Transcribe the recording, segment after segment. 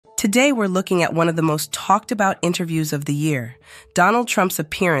Today, we're looking at one of the most talked about interviews of the year, Donald Trump's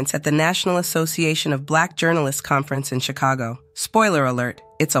appearance at the National Association of Black Journalists Conference in Chicago. Spoiler alert,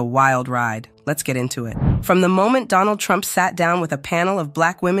 it's a wild ride. Let's get into it. From the moment Donald Trump sat down with a panel of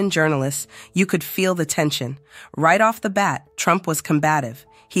black women journalists, you could feel the tension. Right off the bat, Trump was combative.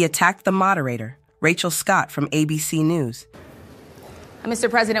 He attacked the moderator, Rachel Scott from ABC News. Mr.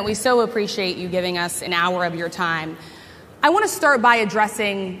 President, we so appreciate you giving us an hour of your time. I want to start by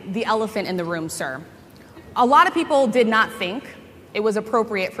addressing the elephant in the room, sir. A lot of people did not think it was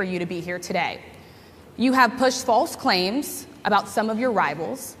appropriate for you to be here today. You have pushed false claims about some of your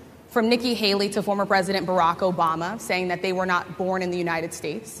rivals, from Nikki Haley to former President Barack Obama, saying that they were not born in the United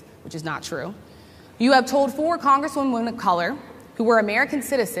States, which is not true. You have told 4 congresswomen of color who were American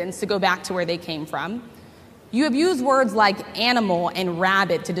citizens to go back to where they came from. You have used words like animal and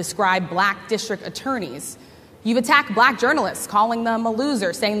rabid to describe black district attorneys. You've attacked black journalists, calling them a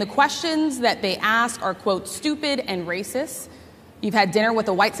loser, saying the questions that they ask are, quote, stupid and racist. You've had dinner with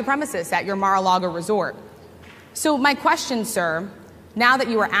a white supremacist at your Mar-a-Lago resort. So my question, sir, now that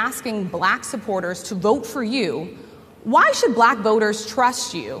you are asking black supporters to vote for you, why should black voters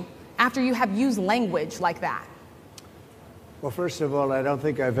trust you after you have used language like that? Well, first of all, I don't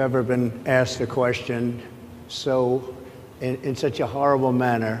think I've ever been asked a question so in such a horrible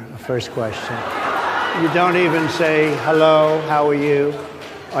manner. First question. You don't even say, hello, how are you?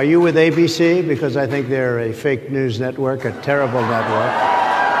 Are you with ABC? Because I think they're a fake news network, a terrible network.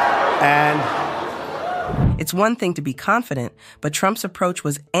 And it's one thing to be confident, but Trump's approach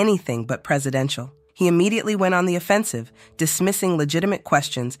was anything but presidential. He immediately went on the offensive, dismissing legitimate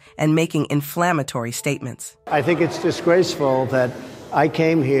questions and making inflammatory statements. I think it's disgraceful that I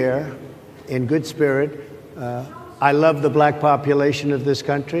came here in good spirit. I love the black population of this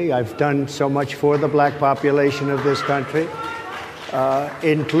country. I've done so much for the black population of this country,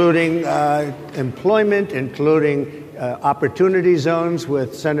 including employment, including opportunity zones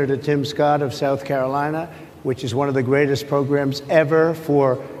with Senator Tim Scott of South Carolina, which is one of the greatest programs ever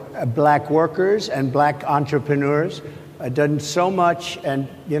for black workers and black entrepreneurs. I've done so much, and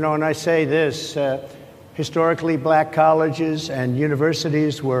and I say this, historically black colleges and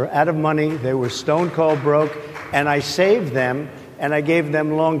universities were out of money, they were stone cold broke, and I saved them, and I gave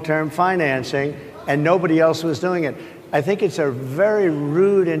them long-term financing, and nobody else was doing it. I think it's a very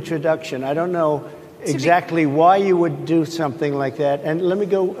rude introduction. I don't know exactly why you would do something like that, and let me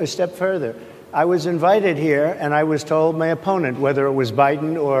go a step further. I was invited here, and I was told my opponent, whether it was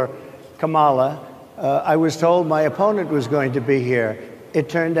Biden or Kamala, I was told my opponent was going to be here. It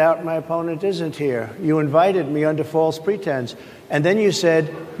turned out my opponent isn't here. You invited me under false pretense. And then you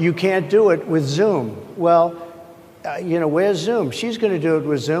said, you can't do it with Zoom. Well, where's Zoom? She's going to do it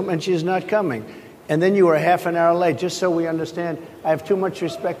with Zoom, and she's not coming. And then you were half an hour late, just so we understand. I have too much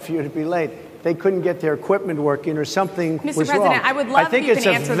respect for you to be late. They couldn't get their equipment working or something was wrong. Mr. President, I would love if you can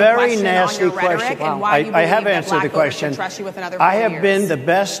answer the question on your rhetoric and why you believe that black voters should trust you with another 4 years. I have been the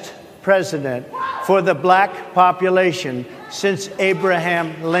best president for the black population since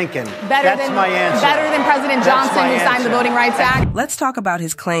Abraham Lincoln. That's my answer. Better than President Johnson, who signed the Voting Rights Act? Let's talk about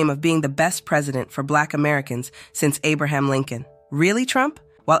his claim of being the best president for black Americans since Abraham Lincoln. Really, Trump?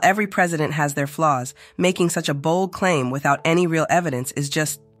 While every president has their flaws, making such a bold claim without any real evidence is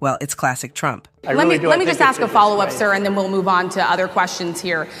just, well, it's classic Trump. Let me just ask a follow-up, sir, and then we'll move on to other questions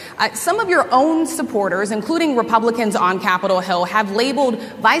here. Some of your own supporters, including Republicans on Capitol Hill, have labeled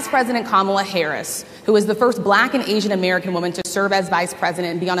Vice President Kamala Harris, who is the first black and Asian American woman to serve as vice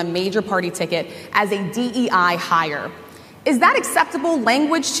president and be on a major party ticket, as a DEI hire. Is that acceptable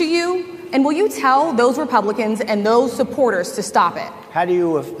language to you? And will you tell those Republicans and those supporters to stop it? How do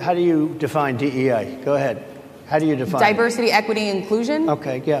you define DEI? Go ahead. How do you define diversity, equity, inclusion?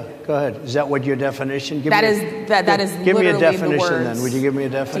 Okay, yeah, go ahead. Is that what your definition? Give me a definition then. Would you give me a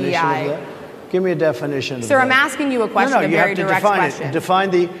definition DEI. of that? Give me a definition of that. Sir, I'm asking you a question, a very direct question.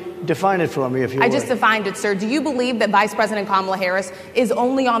 Define it for me, if you would. I just defined it, sir. Do you believe that Vice President Kamala Harris is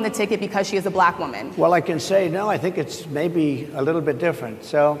only on the ticket because she is a black woman? Well, I can say no. I think it's maybe a little bit different.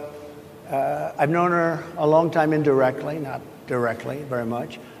 So I've known her a long time indirectly, not directly very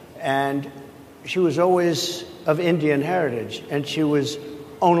much, and she was always of Indian heritage, and she was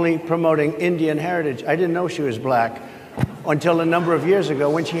only promoting Indian heritage. I didn't know she was black until a number of years ago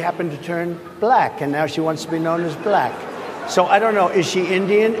when she happened to turn black, and now she wants to be known as black. So I don't know, is she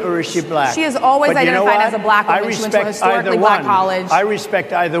Indian or is she black? She is always identified as a black woman. She went to a historically black college. I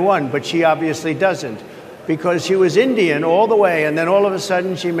respect either one, but she obviously doesn't, because she was Indian all the way, and then all of a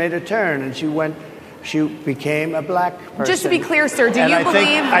sudden she made a turn, and she became a black person. Just to be clear, sir, do you believe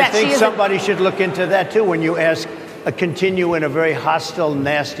that she is... I think somebody should look into that, too, when you ask continue in a very hostile,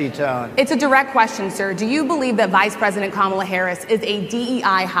 nasty tone. It's a direct question, sir. Do you believe that Vice President Kamala Harris is a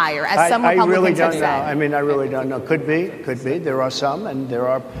DEI hire, as some Republicans I really don't have know. said? I mean, I really don't know. Could be. There are some, and there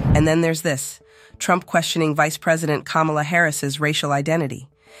are. And then there's this. Trump questioning Vice President Kamala Harris's racial identity.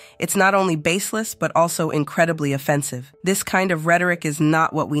 It's not only baseless, but also incredibly offensive. This kind of rhetoric is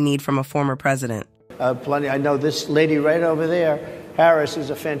not what we need from a former president. Plenty. I know this lady right over there, Harris,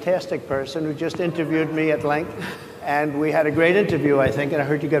 is a fantastic person who just interviewed me at length. And we had a great interview, I think, and I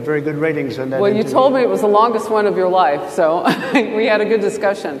heard you got very good ratings on that interview. You told me it was the longest one of your life, so we had a good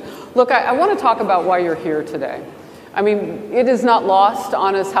discussion. Look, I want to talk about why you're here today. I mean, it is not lost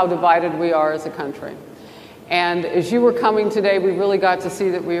on us how divided we are as a country. And as you were coming today, we really got to see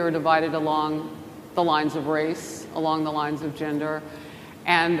that we were divided along the lines of race, along the lines of gender.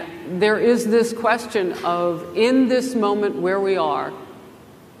 And there is this question of, in this moment where we are,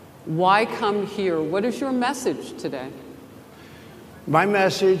 why come here? What is your message today? My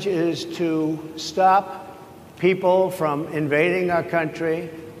message is to stop people from invading our country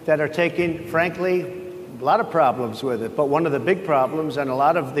that are taking, frankly, a lot of problems with it. But one of the big problems, and a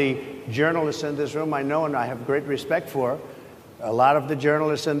lot of the journalists in this room I know and I have great respect for, a lot of the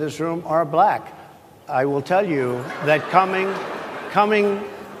journalists in this room are black. I will tell you that coming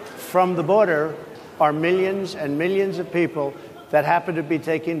from the border are millions and millions of people that happen to be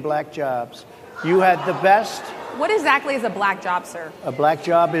taking black jobs. You had the best. What exactly is a black job, sir? A black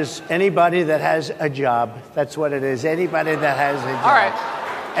job is anybody that has a job. That's what it is. Anybody that has a job. All right.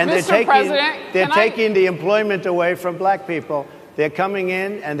 And they're taking the employment away from black people. They're coming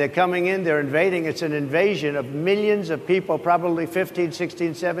in, they're invading. It's an invasion of millions of people, probably 15,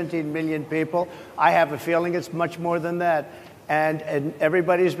 16, 17 million people. I have a feeling it's much more than that. And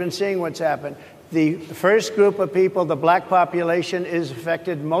everybody's been seeing what's happened. The first group of people, the black population, is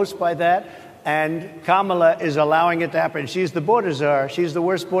affected most by that, and Kamala is allowing it to happen. She's the border czar. She's the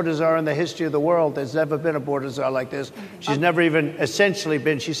worst border czar in the history of the world. There's never been a border czar like this. She's never even essentially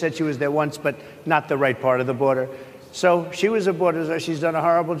been. She said she was there once, but not the right part of the border. So she was a border czar. She's done a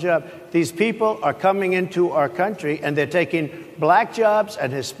horrible job. These people are coming into our country, and they're taking black jobs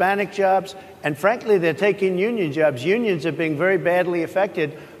and Hispanic jobs, and frankly, they're taking union jobs. Unions are being very badly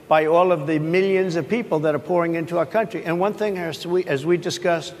affected by all of the millions of people that are pouring into our country. And one thing, as we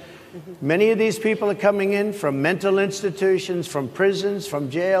discussed, many of these people are coming in from mental institutions, from prisons, from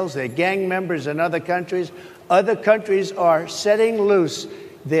jails. They're gang members in other countries. Other countries are setting loose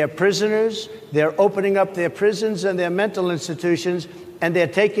their prisoners. They're opening up their prisons and their mental institutions, and they're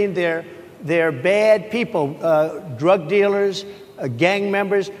taking their bad people, drug dealers, gang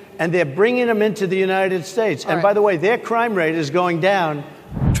members, and they're bringing them into the United States. And by the way, their crime rate is going down.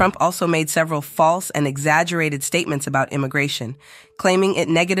 Trump also made several false and exaggerated statements about immigration, claiming it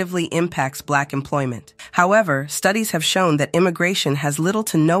negatively impacts black employment. However, studies have shown that immigration has little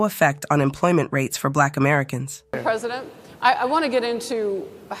to no effect on employment rates for black Americans. President, I want to get into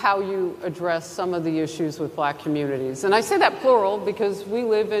how you address some of the issues with black communities. And I say that plural because we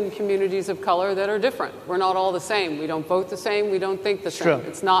live in communities of color that are different. We're not all the same. We don't vote the same. We don't think the same. Sure.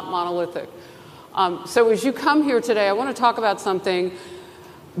 It's not monolithic. So as you come here today, I want to talk about something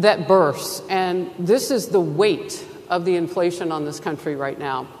that bursts, and this is the weight of the inflation on this country right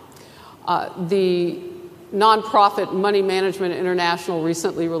now. The nonprofit Money Management International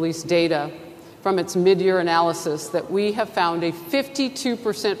recently released data from its mid-year analysis that we have found a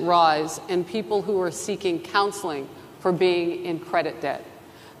 52% rise in people who are seeking counseling for being in credit debt.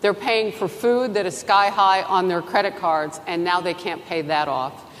 They're paying for food that is sky high on their credit cards, and now they can't pay that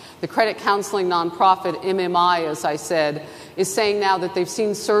off. The credit counseling nonprofit MMI, as I said, is saying now that they've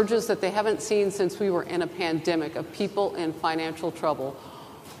seen surges that they haven't seen since we were in a pandemic of people in financial trouble.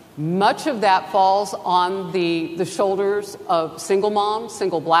 Much of that falls on the shoulders of single moms,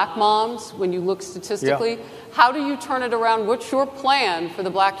 single black moms, when you look statistically. Yeah. How do you turn it around? What's your plan for the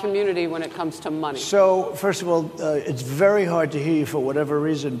black community when it comes to money? So, first of all, it's very hard to hear you for whatever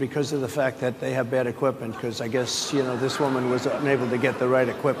reason because of the fact that they have bad equipment, because I guess, this woman was unable to get the right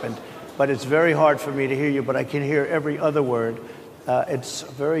equipment. But it's very hard for me to hear you, but I can hear every other word. It's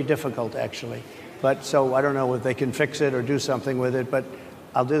very difficult, actually. But so I don't know if they can fix it or do something with it, but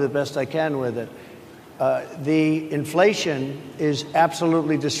I'll do the best I can with it. The inflation is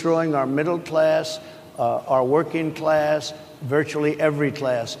absolutely destroying our middle class, our working class, virtually every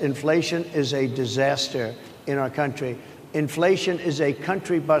class. Inflation is a disaster in our country. Inflation is a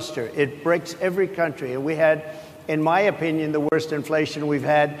country buster. It breaks every country. And we had, in my opinion, the worst inflation we've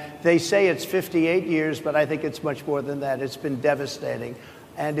had. They say it's 58 years, but I think it's much more than that. It's been devastating.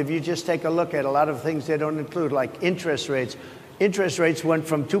 And if you just take a look at a lot of things they don't include, like interest rates. interest rates went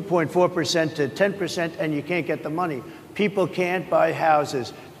from 2.4% to 10%, and you can't get the money. People can't buy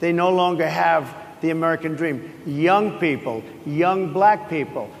houses. They no longer have the American dream. Young people, young black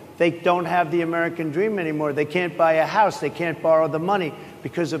people, they don't have the American dream anymore. They can't buy a house. They can't borrow the money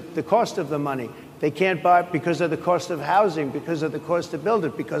because of the cost of the money. They can't buy it because of the cost of housing, because of the cost to build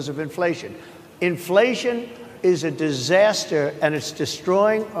it, because of inflation. Inflation is a disaster, and it's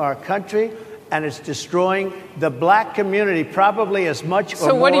destroying our country, and it's destroying the black community probably as much or more.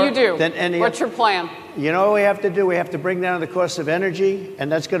 So what do you do? Than any. What's your plan? You know what we have to do? We have to bring down the cost of energy, and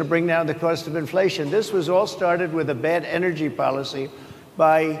that's going to bring down the cost of inflation. This was all started with a bad energy policy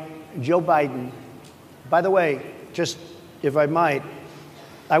by Joe Biden. By the way, just if I might,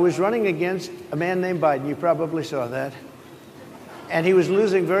 I was running against a man named Biden. You probably saw that. And he was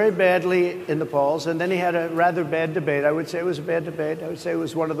losing very badly in the polls, and then he had a rather bad debate. I would say it was a bad debate. I would say it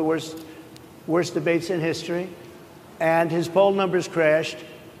was one of the worst debates in history. And his poll numbers crashed.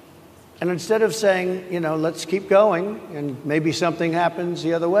 And instead of saying, you know, let's keep going, and maybe something happens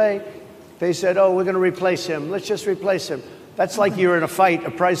the other way, they said, oh, we're going to replace him. Let's just replace him. That's like you're in a fight,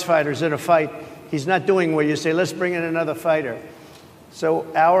 a prize fighter's in a fight. He's not doing what you say, let's bring in another fighter. So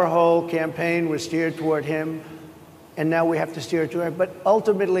our whole campaign was steered toward him, and now we have to steer toward him. But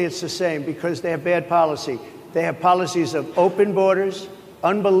ultimately it's the same, because they have bad policy. They have policies of open borders,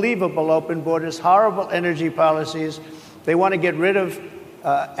 unbelievable open borders, horrible energy policies. They want to get rid of,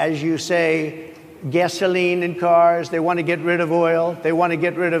 as you say, gasoline in cars. They want to get rid of oil. They want to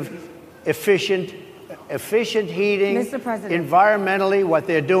get rid of efficient heating. Mr. President. Environmentally, what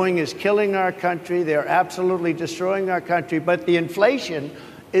they're doing is killing our country. They're absolutely destroying our country. But the inflation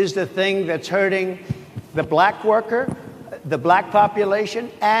is the thing that's hurting the black worker, the black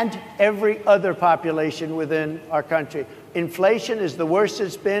population, and every other population within our country. Inflation is the worst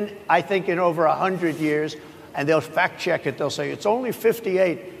it's been, I think, in over 100 years. And they'll fact check it. They'll say it's only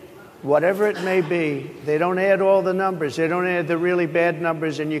 58. Whatever it may be, they don't add all the numbers. They don't add the really bad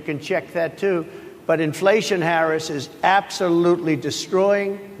numbers, and you can check that too. But inflation, Harris, is absolutely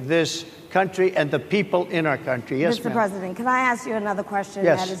destroying this country and the people in our country. Yes, Mr. President, can I ask you another question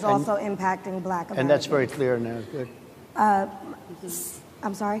yes, that is also impacting black Americans? And that's very clear now. Good.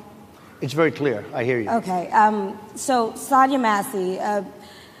 I'm sorry? It's very clear. I hear you. Okay. So Sadia Massey,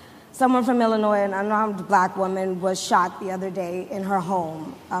 someone from Illinois, an unarmed black woman, was shot the other day in her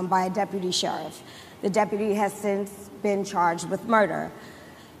home by a deputy sheriff. The deputy has since been charged with murder.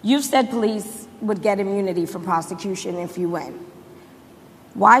 You've said police would get immunity from prosecution if you win.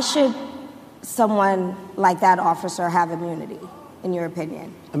 Why should someone like that officer have immunity, in your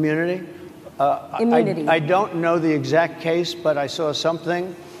opinion? Immunity? Immunity. I don't know the exact case, but I saw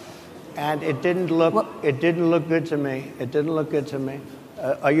something, and it didn't look good to me. It didn't look good to me.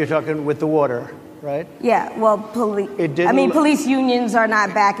 Are you talking with the water, right? Yeah, well, police unions are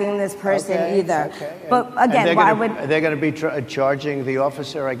not backing this person either. Okay. But again, why would... They're going to be charging the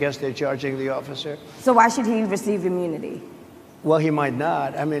officer. I guess they're charging the officer. So why should he receive immunity? Well, he might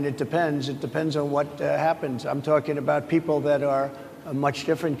not. I mean, it depends. It depends on what happens. I'm talking about people that are much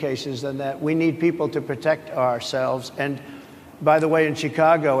different cases than that. We need people to protect ourselves. And by the way, in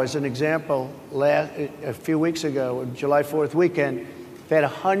Chicago, as an example, a few weeks ago, July 4th weekend, they had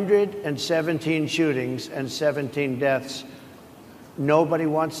 117 shootings and 17 deaths. Nobody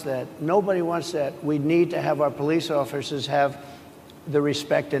wants that. Nobody wants that. We need to have our police officers have the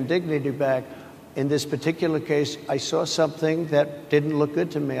respect and dignity back. In this particular case, I saw something that didn't look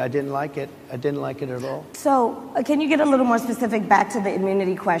good to me. I didn't like it. I didn't like it at all. So can you get a little more specific back to the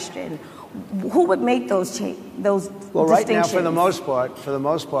immunity question? Who would make those Well, right now, for the most part,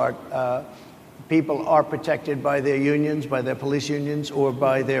 people are protected by their unions, by their police unions, or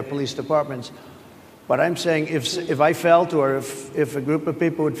by their police departments. But I'm saying if I felt, or if a group of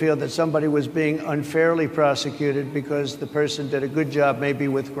people would feel that somebody was being unfairly prosecuted because the person did a good job maybe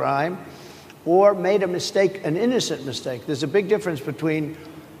with crime, or made a mistake, an innocent mistake. There's a big difference between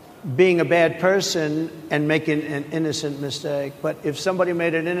being a bad person and making an innocent mistake. But if somebody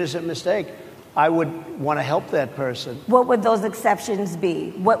made an innocent mistake, I would want to help that person. What would those exceptions be?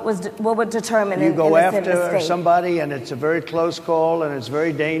 What would determine an innocent mistake? You go after somebody, and it's a very close call, and it's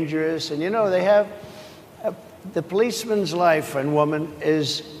very dangerous. And, you know, they have... the policeman's life and woman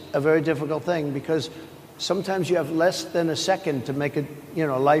is a very difficult thing, because sometimes you have less than a second to make a,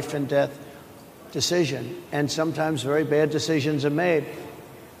 life and death decision. And sometimes very bad decisions are made.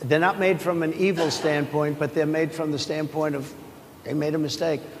 They're not made from an evil standpoint, but they're made from the standpoint of they made a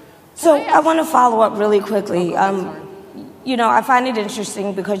mistake. So I want to follow up really quickly. you know, I find it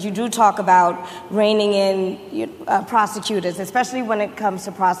interesting because you do talk about reining in prosecutors, especially when it comes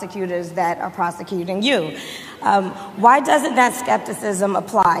to prosecutors that are prosecuting you. Why doesn't that skepticism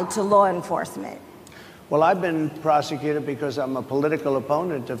apply to law enforcement? Well, I've been prosecuted because I'm a political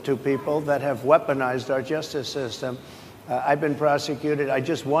opponent of two people that have weaponized our justice system. I've been prosecuted. I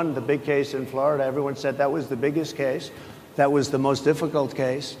just won the big case in Florida. Everyone said that was the biggest case. That was the most difficult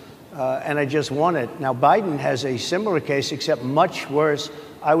case. And I just won it. Now, Biden has a similar case, except much worse.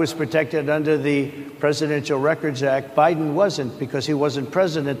 I was protected under the Presidential Records Act. Biden wasn't, because he wasn't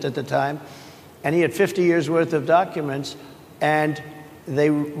president at the time. And he had 50 years worth of documents. And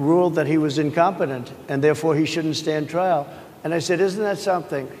they ruled that he was incompetent, and therefore he shouldn't stand trial. And I said, isn't that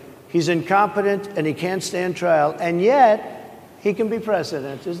something? He's incompetent, and he can't stand trial, and yet he can be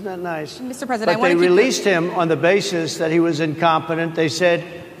president. Isn't that nice? Mr. President, but they released him on the basis that he was incompetent. They said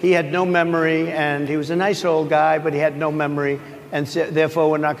he had no memory, and he was a nice old guy, but he had no memory, and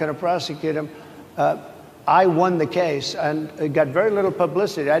therefore we're not going to prosecute him. I won the case, and it got very little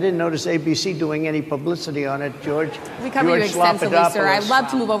publicity. I didn't notice ABC doing any publicity on it, George. We cover you extensively, sir. I'd love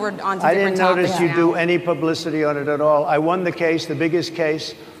to move over on to different topics. I didn't notice you do any publicity on it at all. I won the case, the biggest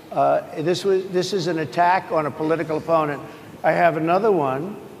case. This is an attack on a political opponent. I have another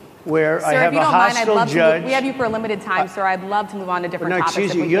one where sir, I have a hostile judge. We have you for a limited time, sir. I'd love to move on to different topics. No,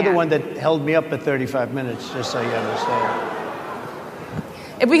 excuse you. You're the one that held me up at 35 minutes, just so you understand.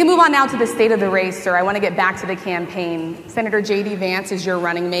 If we can move on now to the state of the race, sir, I want to get back to the campaign. Senator J.D. Vance is your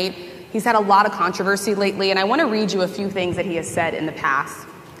running mate. He's had a lot of controversy lately, and I want to read you a few things that he has said in the past.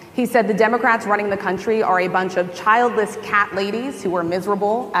 He said the Democrats running the country are a bunch of childless cat ladies who are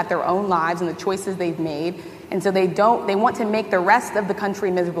miserable at their own lives and the choices they've made, and so they want to make the rest of the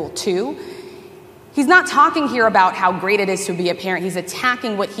country miserable too. He's not talking here about how great it is to be a parent. He's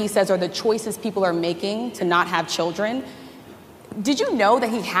attacking what he says are the choices people are making to not have children. Did you know that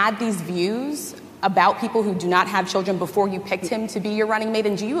he had these views about people who do not have children before you picked him to be your running mate?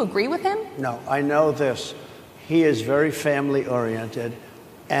 And do you agree with him? No, I know this. He is very family-oriented,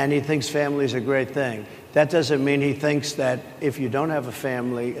 and he thinks family is a great thing. That doesn't mean he thinks that if you don't have a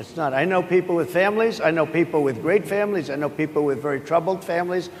family, it's not. I know people with families. I know people with great families. I know people with very troubled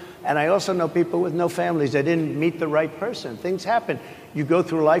families. And I also know people with no families. They didn't meet the right person. Things happen. You go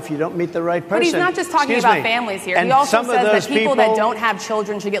through life, you don't meet the right person. But he's not just talking about families here. He also says that people that don't have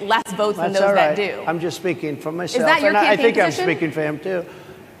children should get less votes than those that do. I'm just speaking for myself. Is that your campaign position? I think position? I'm speaking for him, too.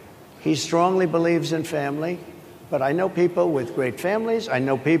 He strongly believes in family, but I know people with great families. I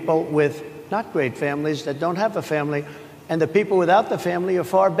know people with not great families that don't have a family, and the people without the family are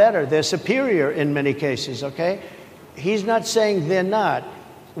far better. They're superior in many cases, okay? He's not saying they're not.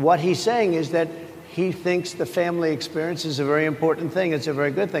 What he's saying is that he thinks the family experience is a very important thing. It's a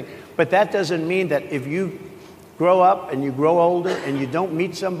very good thing. But that doesn't mean that if you grow up and you grow older and you don't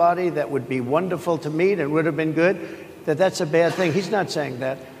meet somebody that would be wonderful to meet and would have been good, that that's a bad thing. He's not saying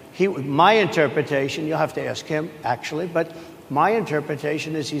that. My interpretation, you'll have to ask him, actually, but my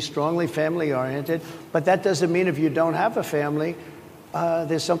interpretation is he's strongly family-oriented. But that doesn't mean if you don't have a family,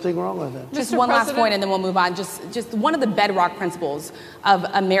 there's something wrong with it. Just one last point, and then we'll move on. Just one of the bedrock principles of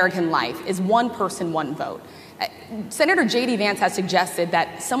American life is one person, one vote. Senator J.D. Vance has suggested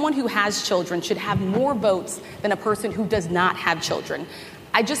that someone who has children should have more votes than a person who does not have children.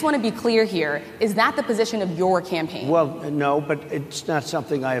 I just want to be clear here. Is that the position of your campaign? Well, no, but it's not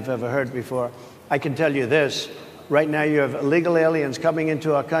something I have ever heard before. I can tell you this. Right now you have illegal aliens coming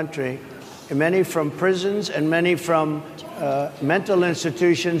into our country, many from prisons and many from mental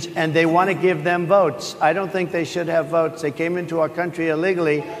institutions, and they want to give them votes. I don't think they should have votes. They came into our country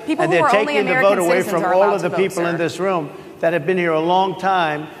illegally, and they're taking the vote away from all of the people in this room that have been here a long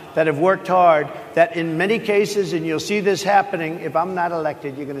time, that have worked hard, that in many cases, and you'll see this happening, if I'm not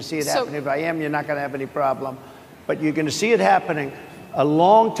elected, you're going to see it happening. If I am, you're not going to have any problem. But you're going to see it happening a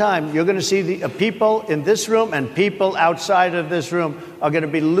long time. You're going to see the people in this room and people outside of this room are going to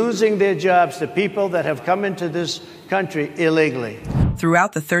be losing their jobs to people that have come into this country illegally.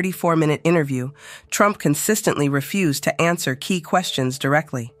 Throughout the 34-minute interview, Trump consistently refused to answer key questions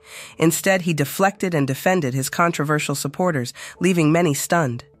directly. Instead, he deflected and defended his controversial supporters, leaving many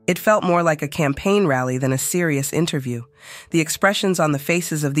stunned. It felt more like a campaign rally than a serious interview. The expressions on the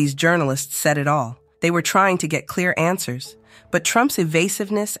faces of these journalists said it all. They were trying to get clear answers. But Trump's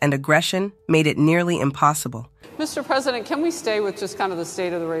evasiveness and aggression made it nearly impossible. Mr. President, can we stay with just kind of the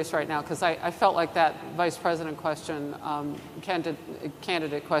state of the race right now? Because I felt like that vice president question,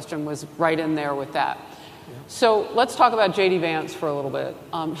 candidate question was right in there with that. Yeah. So let's talk about J.D. Vance for a little bit.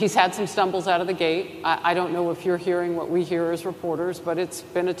 He's had some stumbles out of the gate. I don't know if you're hearing what we hear as reporters, but it's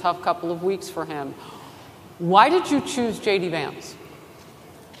been a tough couple of weeks for him. Why did you choose J.D. Vance?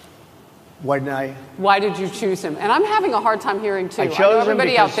 Why didn't I? Why did you choose him? And I'm having a hard time hearing, too. I know chose him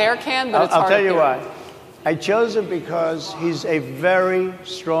everybody because, out there can, but it's hard I'll tell you to hear. why. I chose him because he's a very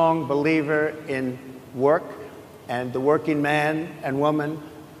strong believer in work and the working man and woman,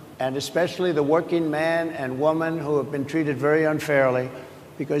 and especially the working man and woman who have been treated very unfairly,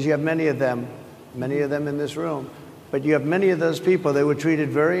 because you have many of them in this room. But you have many of those people, they were treated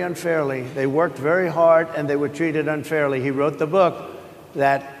very unfairly. They worked very hard and they were treated unfairly. He wrote the book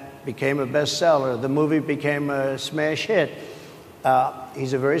that became a bestseller. The movie became a smash hit.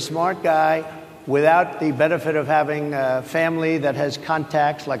 He's a very smart guy without the benefit of having a family that has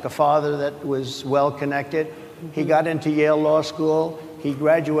contacts, like a father that was well connected. He got into Yale Law School. He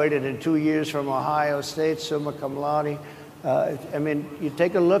graduated in 2 years from Ohio State, summa cum laude. I mean, you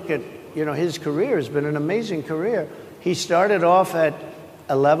take a look at, his career has been an amazing career. He started off at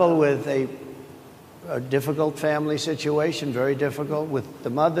a level with a difficult family situation, very difficult, with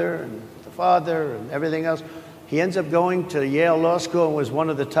the mother and the father and everything else. He ends up going to Yale Law School and was one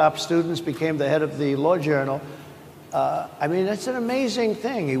of the top students, became the head of the law journal. I mean, that's an amazing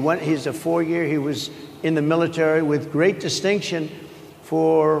thing. He's a 4-year, he was in the military with great distinction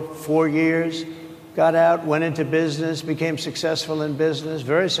for 4 years, got out, went into business, became successful in business,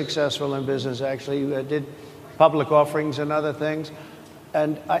 very successful in business, actually, did public offerings and other things.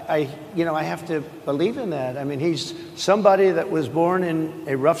 And I have to believe in that. I mean, he's somebody that was born in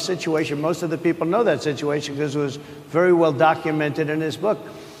a rough situation. Most of the people know that situation because it was very well documented in his book.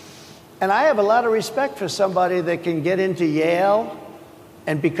 And I have a lot of respect for somebody that can get into Yale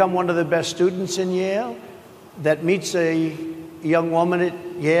and become one of the best students in Yale, that meets a young woman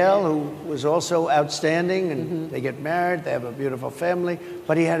at Yale who was also outstanding, and they get married, they have a beautiful family.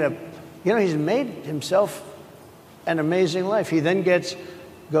 But he had he's made himself an amazing life. He then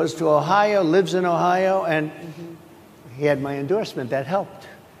goes to Ohio, lives in Ohio, and he had my endorsement. That helped.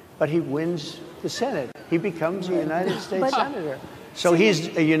 But he wins the Senate. He becomes a United States Senator. So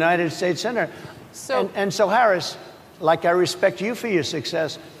he's a United States Senator. And so, Harris, like I respect you for your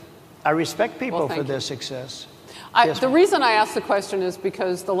success, I respect people for their success. The reason I asked the question is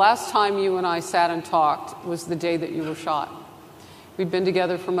because the last time you and I sat and talked was the day that you were shot. We'd been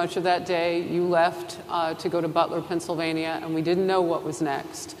together for much of that day. You left to go to Butler, Pennsylvania, and we didn't know what was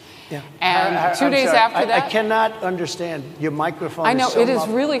next. Yeah. And 2 days after that... I cannot understand. Your microphone I know, is so it is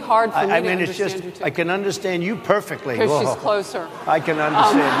really hard for me to understand it's just, you, too. I can understand you perfectly. Because she's closer. I can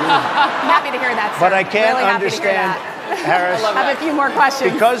understand you. I'm happy to hear that, sir. But I can't really understand, Harris. I have a few more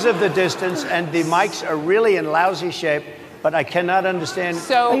questions. Because of the distance, and the mics are really in lousy shape, but I cannot understand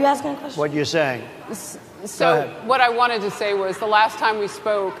Are you asking a question? what you're saying. So what I wanted to say was the last time we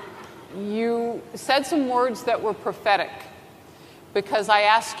spoke, you said some words that were prophetic because I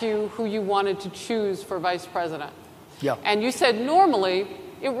asked you who you wanted to choose for vice president. Yeah. And you said normally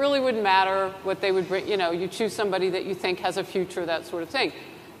it really wouldn't matter what they would bring. You choose somebody that you think has a future, that sort of thing.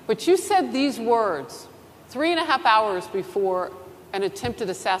 But you said these words 3.5 hours before an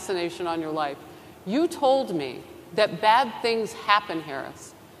attempted assassination on your life. You told me that bad things happen,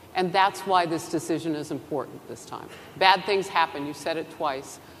 Harris. And that's why this decision is important this time. Bad things happen. You said it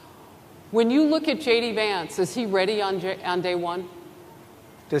twice. When you look at J.D. Vance, is he ready on day one?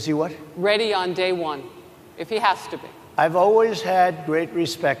 Does he what? Ready on day one, if he has to be. I've always had great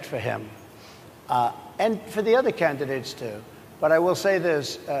respect for him, and for the other candidates too. But I will say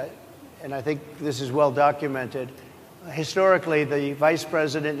this, and I think this is well documented. Historically, the vice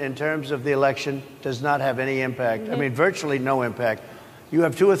president, in terms of the election, does not have any impact. I mean, virtually no impact. You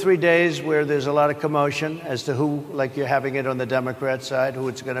have 2 or 3 days where there's a lot of commotion as to who, like you're having it on the Democrat side, who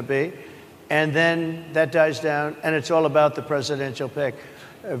it's going to be. And then that dies down, and it's all about the presidential pick.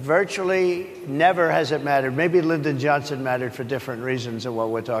 Virtually never has it mattered. Maybe Lyndon Johnson mattered for different reasons of what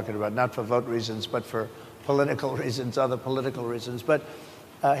we're talking about, not for vote reasons, but for political reasons, other political reasons. But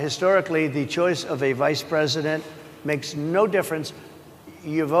historically, the choice of a vice president makes no difference.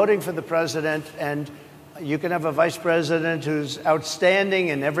 You're voting for the president, and you can have a vice president who's outstanding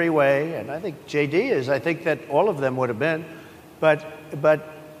in every way, and I think J.D. is. I think that all of them would have been. But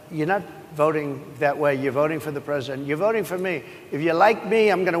you're not voting that way. You're voting for the president. You're voting for me. If you like me,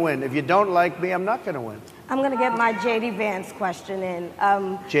 I'm going to win. If you don't like me, I'm not going to win. I'm going to get my J.D. Vance question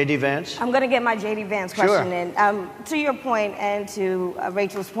in. J.D. Vance? I'm going to get my J.D. Vance question in. To your point and to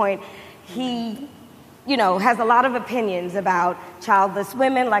Rachel's point, he has a lot of opinions about childless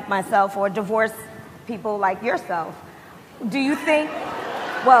women like myself or divorced people like yourself. Do you think,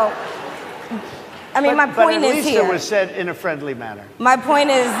 well, I mean, my point is here. But at least it was said in a friendly manner. My point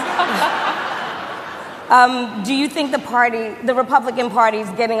is, Do you think the Republican Party is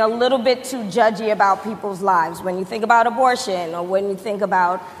getting a little bit too judgy about people's lives when you think about abortion or when you think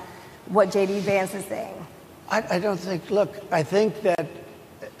about what J.D. Vance is saying? I don't think, look, I think that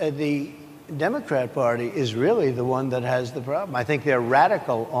the Democrat Party is really the one that has the problem. I think they're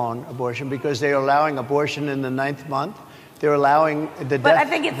radical on abortion because they're allowing abortion in the 9th month. They're allowing the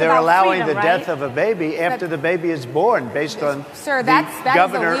death of a baby after the baby is born, based on the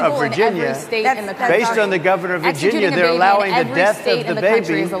governor of Virginia. Based on the governor of Virginia, they're allowing the death of the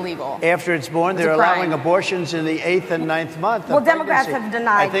baby after it's born. They're allowing abortions in the 8th and 9th month. Well, Democrats have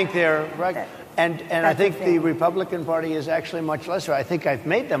denied. I think they're right. And I think the Republican Party is actually much less. I think I've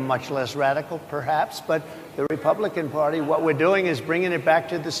made them much less radical, perhaps. But the Republican Party, what we're doing is bringing it back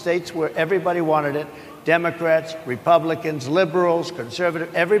to the states where everybody wanted it. Democrats, Republicans, liberals,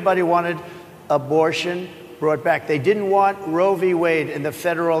 conservatives, everybody wanted abortion brought back. They didn't want Roe v. Wade in the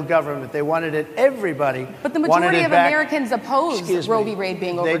federal government. They wanted it, everybody. But the majority of Americans oppose Roe v. Wade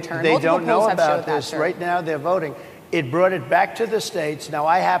being overturned. They don't know about this. Right now, they're voting. It brought it back to the states. Now,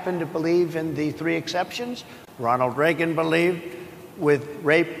 I happen to believe in the 3 exceptions. Ronald Reagan believed with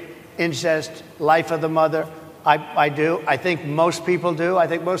rape, incest, life of the mother. I do. I think most people do. I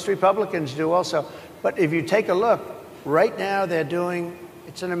think most Republicans do also. But if you take a look, right now they're doing,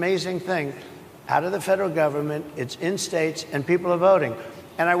 it's an amazing thing, out of the federal government, it's in states, and people are voting.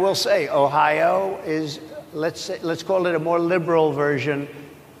 And I will say, Ohio is, let's call it a more liberal version,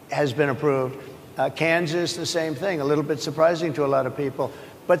 has been approved. Kansas, the same thing, a little bit surprising to a lot of people.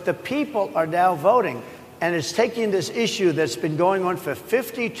 But the people are now voting, and it's taking this issue that's been going on for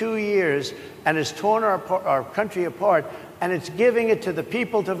 52 years and has torn our country apart, and it's giving it to the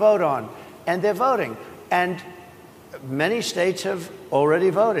people to vote on. And they're voting. And many states have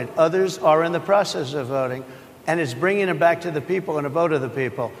already voted. Others are in the process of voting. And it's bringing it back to the people and a vote of the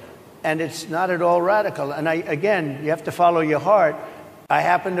people. And it's not at all radical. And again, you have to follow your heart. I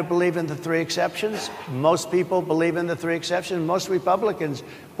happen to believe in the 3 exceptions. Most people believe in the 3 exceptions. Most Republicans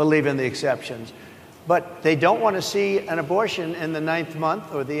believe in the exceptions. But they don't want to see an abortion in the 9th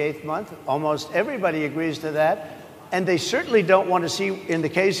month or the 8th month. Almost everybody agrees to that. And they certainly don't want to see, in the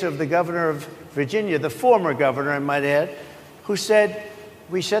case of the governor of Virginia, the former governor, I might add, who said,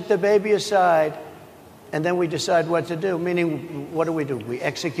 we set the baby aside and then we decide what to do. Meaning, what do? We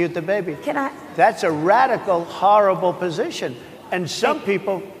execute the baby. That's a radical, horrible position. And some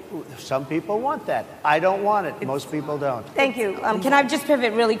people want that. I don't want it. Most people don't. Thank you. Can I just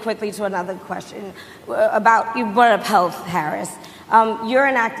pivot really quickly to another question about, you brought up health, Harris. You're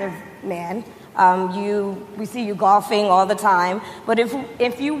an active man. We see you golfing all the time, but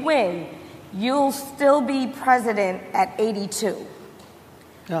if you win, you'll still be president at 82,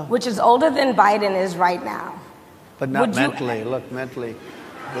 which is older than Biden is right now. But not mentally. Look, mentally.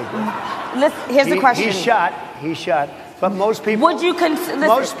 Here's the question. He's shot. But most people. Would you consider?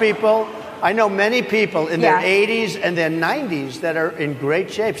 Most people. I know many people in their 80s and their 90s that are in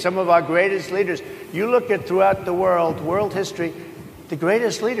great shape. Some of our greatest leaders. You look at throughout the world history. The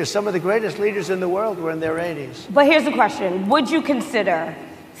greatest leaders, some of the greatest leaders in the world were in their 80s. But here's the question. Would you consider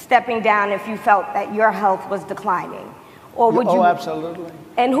stepping down if you felt that your health was declining? Or would you? Oh, absolutely.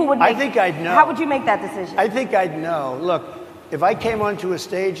 And who would I think I'd know. How would you make that decision? I think I'd know. Look, if I came onto a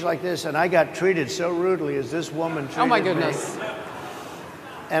stage like this and I got treated so rudely as this woman treated me. Oh, my goodness.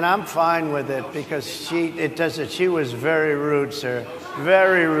 And I'm fine with it because she was very rude, sir.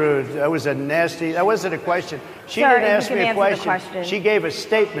 Very rude. That wasn't a question. She didn't ask me a question. She gave a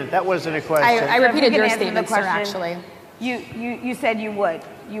statement. That wasn't a question. I repeated your statement, sir, actually. You said you would.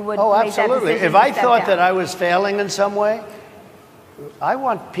 You would Oh, make that absolutely. decision If I to step thought down. that I was failing in some way, I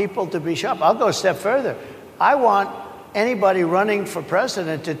want people to be sharp. I'll go a step further. I want anybody running for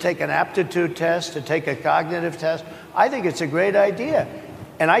president to take an aptitude test, to take a cognitive test. I think it's a great idea.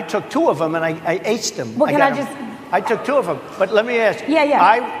 And I took 2 of them, and I aced them. Well, I took 2 of them. But let me ask you.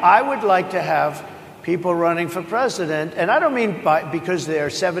 I would like to have people running for president, and I don't mean because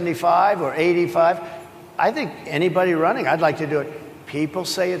they're 75 or 85. I think anybody running, I'd like to do it. People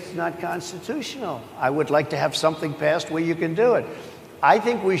say it's not constitutional. I would like to have something passed where you can do it. I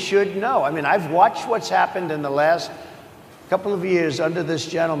think we should know. I mean, I've watched what's happened in the last couple of years under this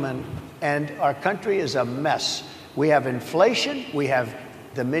gentleman, and our country is a mess. We have inflation. We have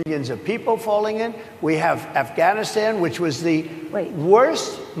the millions of people falling in. We have Afghanistan, which was the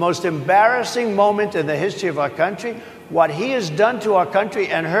worst, most embarrassing moment in the history of our country. What he has done to our country,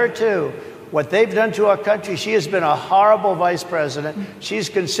 and her too, what they've done to our country. She has been a horrible vice president. She's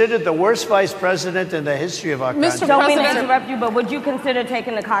considered the worst vice president in the history of our country. Don't mean to interrupt you, but would you consider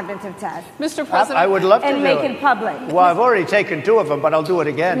taking the cognitive test? Mr. President, I would love to and do make it. it public. Well, I've already taken 2 of them, but I'll do it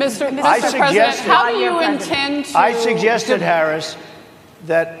again. Mr. President, how do you intend to... I suggested, Harris,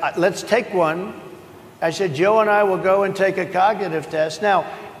 that let's take one. I said, Joe and I will go and take a cognitive test. Now,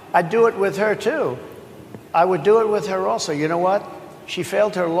 I'd do it with her, too. I would do it with her also. You know what? She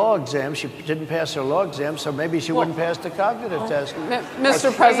failed her law exam. She didn't pass her law exam, so maybe she wouldn't pass the cognitive test.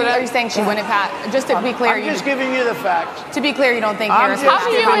 Mr. President... Are you saying she wouldn't pass? Just to be clear... I'm just giving you the facts. To be clear, you don't think Harris... How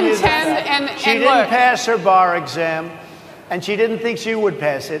do you intend... She didn't pass her bar exam, and she didn't think she would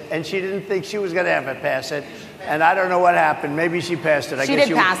pass it, and she didn't think she was going to ever pass it. And I don't know what happened. Maybe she passed it. She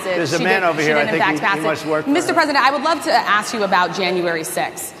did pass it. There's a man over here. I think he must work for her. Mr. President, I would love to ask you about January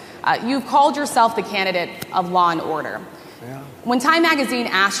 6th. You've called yourself the candidate of law and order. Yeah. When Time magazine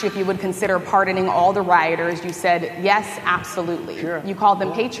asked you if you would consider pardoning all the rioters, you said, yes, absolutely. Sure. You called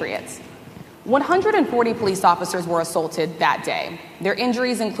them patriots. 140 police officers were assaulted that day. Their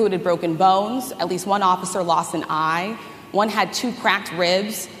injuries included broken bones. At least 1 officer lost an eye. 1 had 2 cracked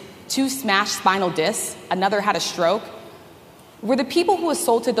ribs. 2 smashed spinal discs, another had a stroke. Were the people who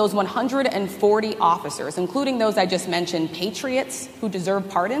assaulted those 140 officers, including those I just mentioned, patriots who deserve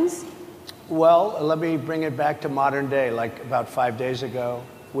pardons? Well, let me bring it back to modern day. Like about 5 days ago,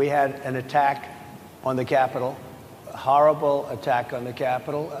 we had an attack on the Capitol, a horrible attack on the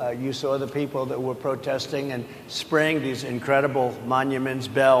Capitol. You saw the people that were protesting and spraying these incredible monuments,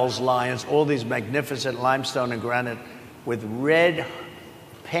 bells, lions, all these magnificent limestone and granite with red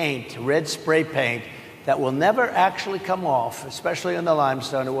paint, red spray paint, that will never actually come off, especially in the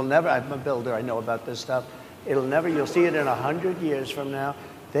limestone. It will never, I'm a builder, I know about this stuff. It'll never, you'll see it in 100 years from now.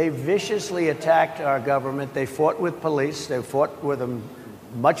 They viciously attacked our government. They fought with police. They fought with them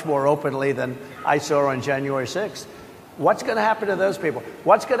much more openly than I saw on January 6th. What's going to happen to those people?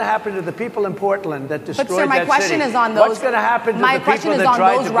 What's going to happen to the people in Portland that destroyed that city? But sir, my question is on those. What's going to happen to the people that tried to burn? My question is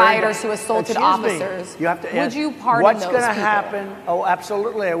on those rioters who assaulted officers. You have to would you pardon those people? What's going to happen? Oh,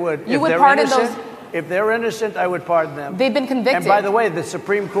 absolutely, I would. You would pardon those? If they're innocent, I would pardon them. They've been convicted. And by the way, the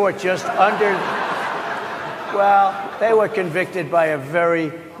Supreme Court just well, they were convicted by a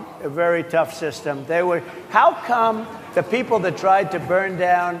very tough system. How come the people that tried to burn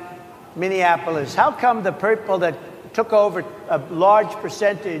down Minneapolis, how come the people that took over a large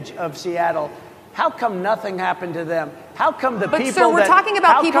percentage of Seattle, how come nothing happened to them? How come the people sir, we're talking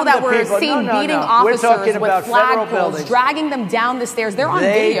about people that were seen beating officers with flagpoles, dragging them down the stairs. They're on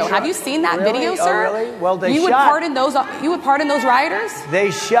video. Have you seen that video, sir? Oh, really? Well, you would pardon those rioters?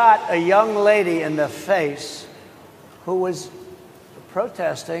 They shot a young lady in the face who was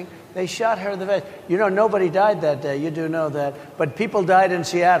protesting. They shot her in the face. You know, nobody died that day. You do know that. But people died in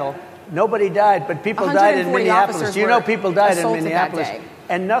Seattle. Nobody died, but people died in Minneapolis. You know people died in Minneapolis.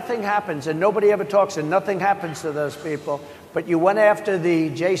 And nothing happens, and nobody ever talks, and nothing happens to those people. But you went after the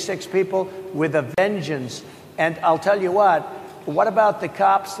J6 people with a vengeance. And I'll tell you what about the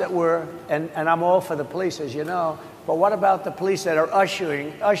cops that were, and I'm all for the police, as you know, but what about the police that are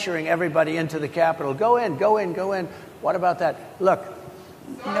ushering everybody into the Capitol? Go in, go in, go in. What about that? Look,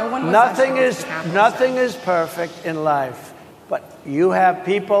 nothing is perfect in life. But you have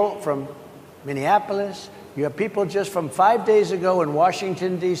people from Minneapolis, you have people just from 5 days ago in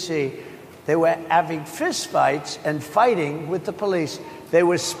Washington, D.C. They were having fistfights and fighting with the police. They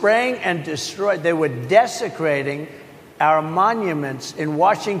were spraying and destroying. They were desecrating our monuments in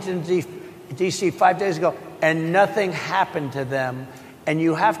Washington, D.C. 5 days ago, and nothing happened to them. And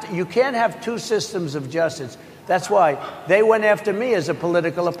you can't have 2 systems of justice. That's why they went after me as a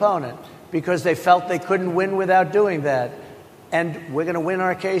political opponent, because they felt they couldn't win without doing that. And we're going to win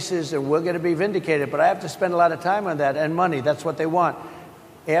our cases, and we're going to be vindicated. But I have to spend a lot of time on that, and money. That's what they want.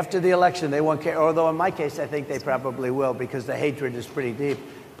 After the election, they won't care. Although in my case, I think they probably will, because the hatred is pretty deep.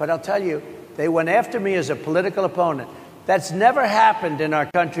 But I'll tell you, they went after me as a political opponent. That's never happened in our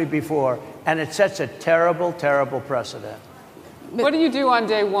country before, and it sets a terrible, terrible precedent. What do you do on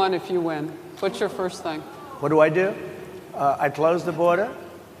day 1 if you win? What's your first thing? What do? I close the border.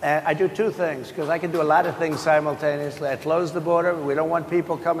 And I do 2 things, because I can do a lot of things simultaneously. I close the border. We don't want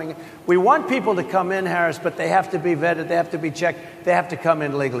people coming in. We want people to come in, Harris, but they have to be vetted. They have to be checked. They have to come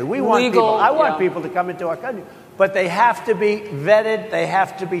in legally. I want people to come into our country, but they have to be vetted. They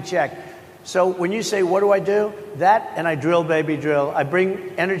have to be checked. So when you say, what do? That, and I drill, baby, drill. I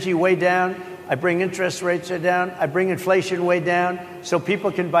bring energy way down. I bring interest rates down. I bring inflation way down so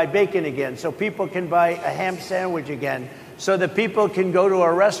people can buy bacon again, so people can buy a ham sandwich again, so that people can go to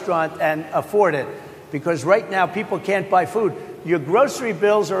a restaurant and afford it. Because right now, people can't buy food. Your grocery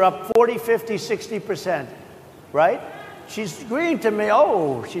bills are up 40, 50, 60%, right? She's agreeing to me.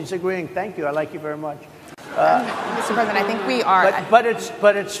 Oh, she's agreeing. Thank you. I like you very much. Mr. President, I think we are. But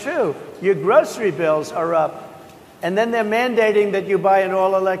it's true. Your grocery bills are up. And then they're mandating that you buy an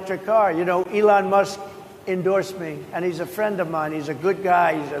all-electric car. You know, Elon Musk endorsed me, and he's a friend of mine. He's a good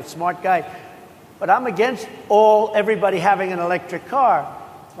guy. He's a smart guy. But I'm against everybody having an electric car,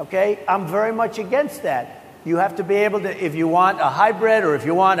 okay? I'm very much against that. You have to be able to, if you want a hybrid or if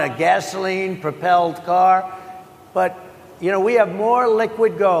you want a gasoline-propelled car. But, you know, we have more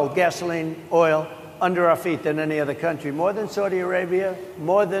liquid gold, gasoline, oil, under our feet than any other country. More than Saudi Arabia,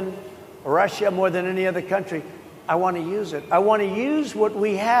 more than Russia, more than any other country. I want to use it. I want to use what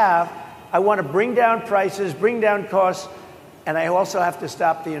we have. I want to bring down prices, bring down costs, and I also have to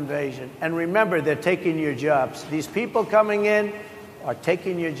stop the invasion. And remember, they're taking your jobs. These people coming in are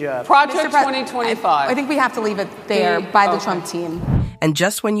taking your jobs. Project 2025. I think we have to leave it there by the Trump team. And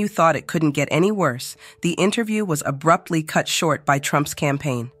just when you thought it couldn't get any worse, the interview was abruptly cut short by Trump's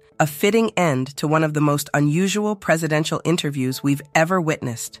campaign. A fitting end to one of the most unusual presidential interviews we've ever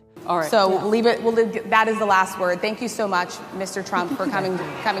witnessed. All right. So leave it. That is the last word. Thank you so much, Mr. Trump, for coming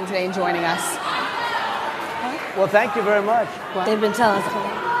today and joining us. Well, thank you very much. They've been telling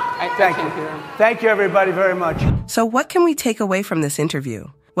us. Thank you. Thank you, everybody, very much. So what can we take away from this interview?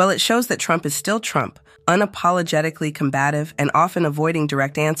 Well, it shows that Trump is still Trump, unapologetically combative and often avoiding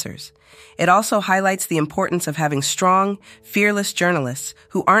direct answers. It also highlights the importance of having strong, fearless journalists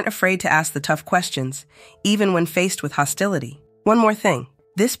who aren't afraid to ask the tough questions, even when faced with hostility. One more thing.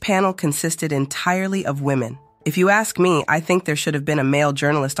 This panel consisted entirely of women. If you ask me, I think there should have been a male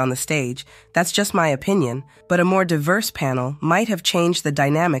journalist on the stage. That's just my opinion, but a more diverse panel might have changed the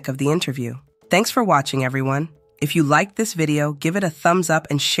dynamic of the interview. Thanks for watching, everyone. If you liked this video, give it a thumbs up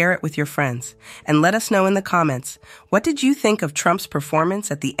and share it with your friends. And let us know in the comments, what did you think of Trump's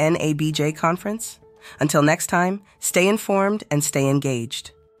performance at the NABJ conference? Until next time, stay informed and stay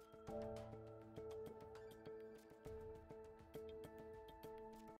engaged.